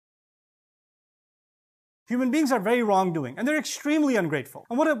Human beings are very wrongdoing, and they're extremely ungrateful.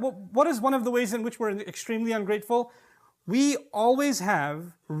 And what is one of the ways in which we're extremely ungrateful? We always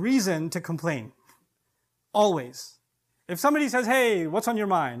have reason to complain. Always. If somebody says, hey, what's on your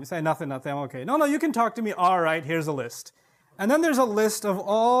mind? You say, nothing, I'm okay. No, you can talk to me. All right, here's a list. And then there's a list of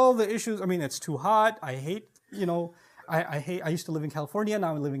all the issues. I mean, it's too hot. I hate, I used to live in California.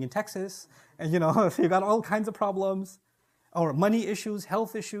 Now I'm living in Texas. And, you got all kinds of problems. Or money issues,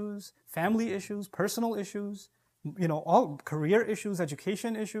 health issues, family issues, personal issues, all career issues,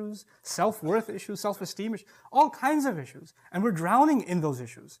 education issues, self-worth issues, self-esteem issues, all kinds of issues. And we're drowning in those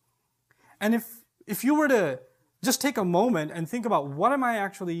issues. And if you were to just take a moment and think about what am I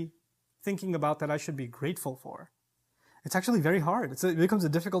actually thinking about that I should be grateful for, it's actually very hard. It becomes a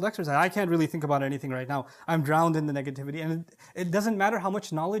difficult exercise. I can't really think about anything right now. I'm drowned in the negativity. And it doesn't matter how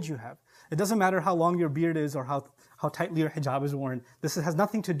much knowledge you have. It doesn't matter how long your beard is or how tightly your hijab is worn. This has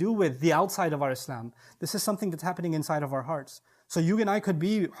nothing to do with the outside of our Islam. This is something that's happening inside of our hearts. So you and I could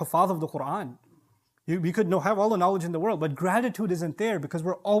be hufaz of the Quran. We could have all the knowledge in the world, but gratitude isn't there because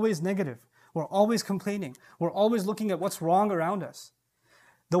we're always negative. We're always complaining. We're always looking at what's wrong around us.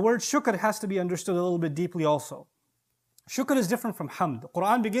 The word shukr has to be understood a little bit deeply also. Shukr is different from hamd. The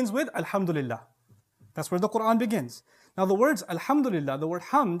Quran begins with Alhamdulillah. That's where the Quran begins. Now the words Alhamdulillah, the word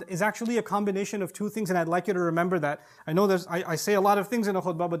hamd, is actually a combination of two things, and I'd like you to remember that. I know I say a lot of things in a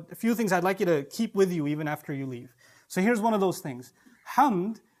khutbah, but a few things I'd like you to keep with you even after you leave. So here's one of those things.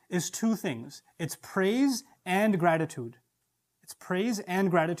 Hamd is two things. It's praise and gratitude. It's praise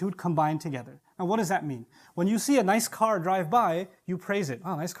and gratitude combined together. Now what does that mean? When you see a nice car drive by, you praise it.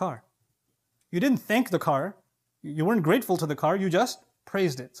 Oh, nice car. You didn't thank the car. You weren't grateful to the car. You just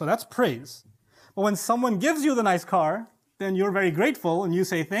praised it. So that's praise. But when someone gives you the nice car, then you're very grateful and you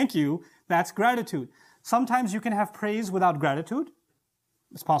say thank you. That's gratitude. Sometimes you can have praise without gratitude.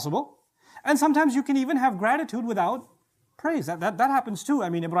 It's possible. And sometimes you can even have gratitude without praise. That happens too. I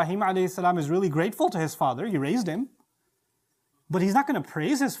mean, Ibrahim alayhi salam is really grateful to his father. He raised him. But he's not going to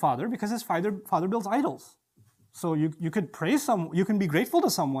praise his father because his father builds idols. So you could praise you can be grateful to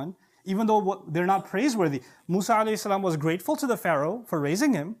someone even though they're not praiseworthy. Musa alayhi salam was grateful to the Pharaoh for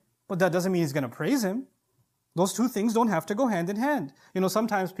raising him, but that doesn't mean he's going to praise him. Those two things don't have to go hand in hand.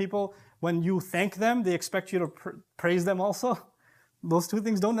 Sometimes people, when you thank them, they expect you to praise them also. Those two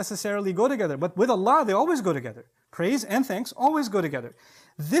things don't necessarily go together. But with Allah, they always go together. Praise and thanks always go together.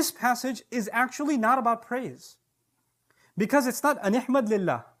 This passage is actually not about praise. Because it's not anihmad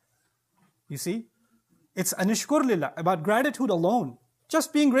lillah. You see? It's anishkur lillah, about gratitude alone.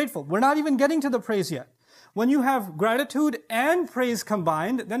 Just being grateful. We're not even getting to the praise yet. When you have gratitude and praise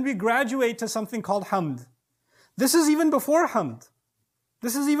combined, then we graduate to something called hamd. This is even before hamd.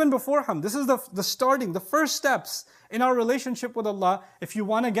 This is even before hamd. This is the starting, the first steps in our relationship with Allah. If you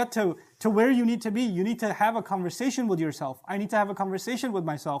want to get to where you need to be, you need to have a conversation with yourself. I need to have a conversation with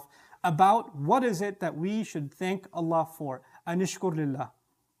myself about what is it that we should thank Allah for. Anishkur lillah.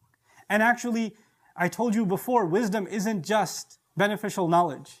 And actually, I told you before, wisdom isn't just beneficial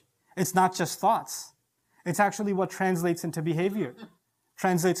knowledge. It's not just thoughts. It's actually what translates into behavior,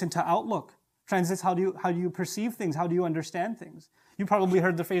 translates into outlook, translates how do you perceive things, how do you understand things. You probably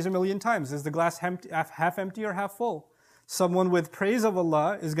heard the phrase a million times. Is the glass half empty or half full? Someone with praise of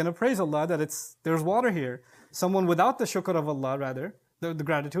Allah is going to praise Allah that there's water here. Someone without the shukr of Allah, rather, the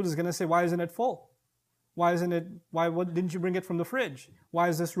gratitude, is going to say, why isn't it full? Why didn't you bring it from the fridge? Why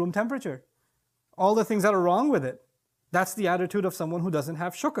is this room temperature? All the things that are wrong with it. That's the attitude of someone who doesn't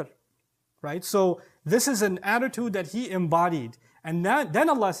have shukr. Right? So this is an attitude that he embodied. And then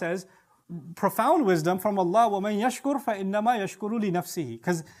Allah says, profound wisdom from Allah, وَمَنْ يَشْكُرْ فَإِنَّمَا يَشْكُرُ لِنَفْسِهِ.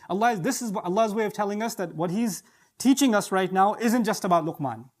 Because this is Allah's way of telling us that what He's teaching us right now isn't just about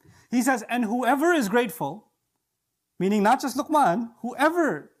Luqman. He says, and whoever is grateful, meaning not just Luqman,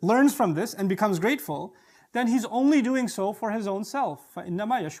 whoever learns from this and becomes grateful, then he's only doing so for his own self.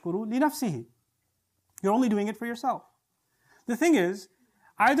 فَإِنَّمَا يَشْكُرُ لِنَفْسِهِ. You're only doing it for yourself. The thing is,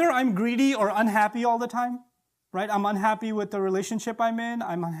 either I'm greedy or unhappy all the time, right? I'm unhappy with the relationship I'm in.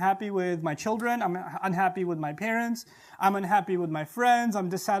 I'm unhappy with my children. I'm unhappy with my parents. I'm unhappy with my friends. I'm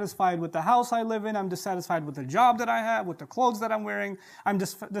dissatisfied with the house I live in. I'm dissatisfied with the job that I have, with the clothes that I'm wearing. I'm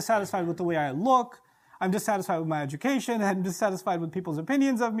dissatisfied with the way I look. I'm dissatisfied with my education. I'm dissatisfied with people's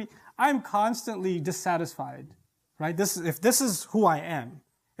opinions of me. I'm constantly dissatisfied, right? If this is who I am,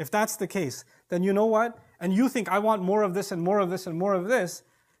 if that's the case, then you know what? And you think I want more of this and more of this and more of this,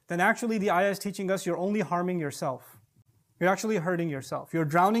 then actually the ayah is teaching us you're only harming yourself. You're actually hurting yourself. You're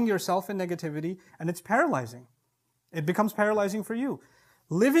drowning yourself in negativity, and it's paralyzing. It becomes paralyzing for you.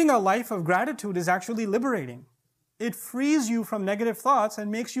 Living a life of gratitude is actually liberating. It frees you from negative thoughts and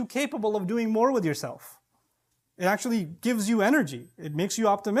makes you capable of doing more with yourself. It actually gives you energy. It makes you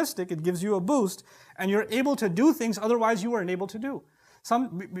optimistic. It gives you a boost. And you're able to do things otherwise you weren't able to do.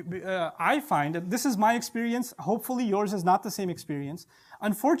 I find, that this is my experience, hopefully yours is not the same experience.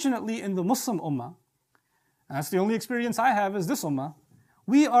 Unfortunately, in the Muslim ummah, and that's the only experience I have is this ummah,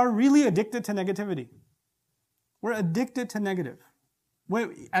 we are really addicted to negativity. We're addicted to negative.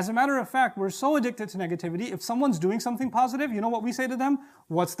 As a matter of fact, we're so addicted to negativity, if someone's doing something positive, you know what we say to them?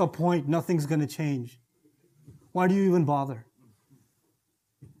 What's the point? Nothing's going to change. Why do you even bother?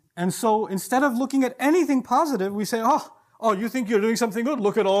 And so instead of looking at anything positive, we say, oh, you think you're doing something good?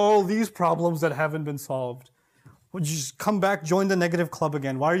 Look at all these problems that haven't been solved. Would you just come back, join the negative club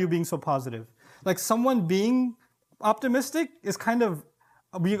again? Why are you being so positive? Like someone being optimistic is kind of,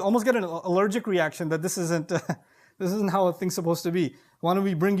 we almost get an allergic reaction that this isn't how a thing's supposed to be. Why don't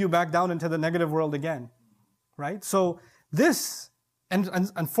we bring you back down into the negative world again? Right? So this, and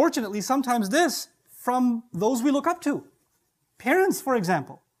unfortunately sometimes this, from those we look up to. Parents, for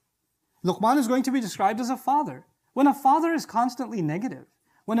example. Luqman is going to be described as a father. When a father is constantly negative,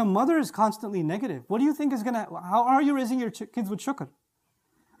 when a mother is constantly negative, what do you think is going to, how are you raising your kids with shukr?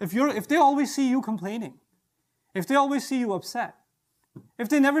 If they always see you complaining, if they always see you upset, if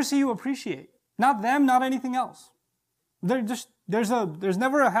they never see you appreciate, not them, not anything else, there's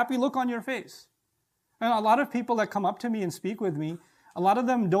never a happy look on your face. And a lot of people that come up to me and speak with me, a lot of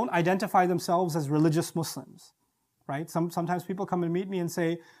them don't identify themselves as religious Muslims, right? Sometimes people come and meet me and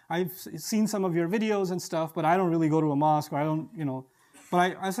say, I've seen some of your videos and stuff, but I don't really go to a mosque, or I don't,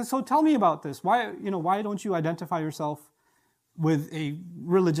 But I said, so tell me about this. Why don't you identify yourself with a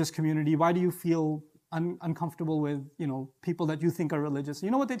religious community? Why do you feel uncomfortable with, people that you think are religious?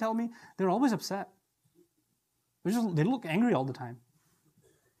 You know what they tell me? They're always upset. They look angry all the time.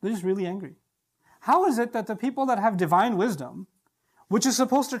 They're just really angry. How is it that the people that have divine wisdom, which is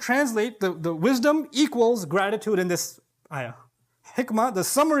supposed to translate the wisdom equals gratitude in this ayah. Hikmah, the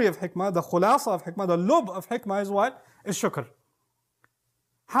summary of hikmah, the khulasa of hikmah, the lub of hikmah is what? Is shukr.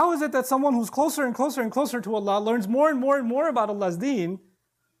 How is it that someone who's closer and closer and closer to Allah learns more and more and more about Allah's deen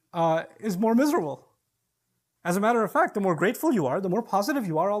is more miserable? As a matter of fact, the more grateful you are, the more positive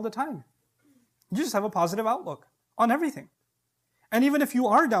you are all the time. You just have a positive outlook on everything. And even if you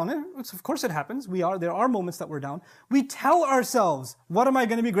are down, of course it happens, there are moments that we're down, we tell ourselves, what am I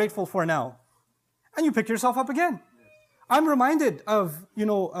going to be grateful for now? And you pick yourself up again. I'm reminded of,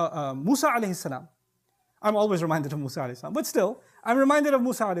 Musa alayhi salam. I'm always reminded of Musa alayhi salam. But still, I'm reminded of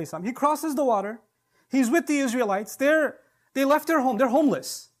Musa alayhi salam. He crosses the water. He's with the Israelites. They left their home. They're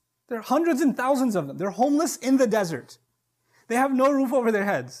homeless. There are hundreds and thousands of them. They're homeless in the desert. They have no roof over their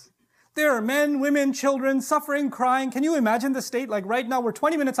heads. There are men, women, children, suffering, crying. Can you imagine the state? Like right now, we're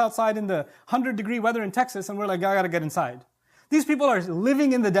 20 minutes outside in the 100-degree weather in Texas, and we're like, I gotta get inside. These people are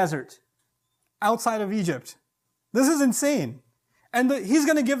living in the desert, outside of Egypt. This is insane. And he's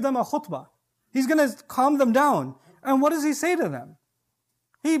gonna give them a khutbah. He's gonna calm them down. And what does he say to them?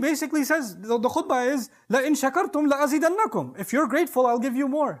 He basically says, the khutbah is, لَإِن شَكَرْتُمْ لَأَزِيدَنَّكُمْ. If you're grateful, I'll give you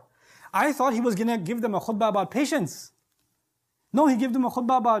more. I thought he was gonna give them a khutbah about patience. No, he gave them a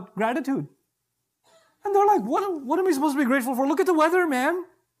khutbah about gratitude. And they're like, what am I supposed to be grateful for? Look at the weather, man.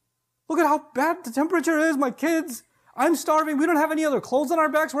 Look at how bad the temperature is, my kids. I'm starving. We don't have any other clothes on our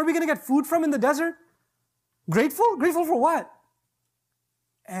backs. Where are we going to get food from in the desert? Grateful? Grateful for what?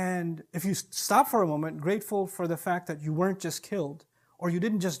 And if you stop for a moment, grateful for the fact that you weren't just killed, or you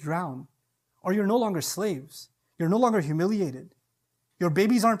didn't just drown, or you're no longer slaves. You're no longer humiliated. Your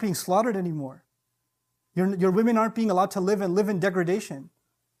babies aren't being slaughtered anymore. Your women aren't being allowed to live in degradation.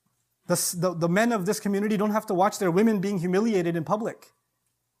 The men of this community don't have to watch their women being humiliated in public.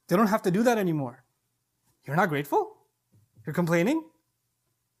 They don't have to do that anymore. You're not grateful? You're complaining?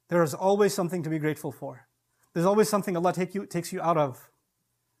 There is always something to be grateful for. There's always something Allah takes you out of,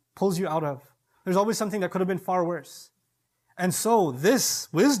 pulls you out of. There's always something that could have been far worse. And so this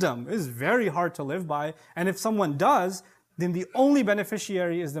wisdom is very hard to live by. And if someone does, then the only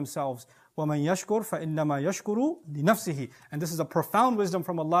beneficiary is themselves. وَمَنْ يَشْكُرْ فَإِنَّمَا يَشْكُرُ لِنَفْسِهِ. And this is a profound wisdom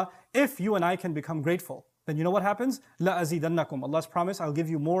from Allah. If you and I can become grateful, then you know what happens? لَأَزِيدَنَّكُمْ. Allah's promise, I'll give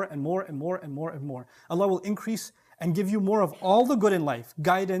you more and more and more and more and more. Allah will increase and give you more of all the good in life.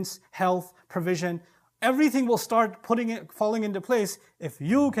 Guidance, health, provision. Everything will start falling into place if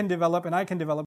you can develop and I can develop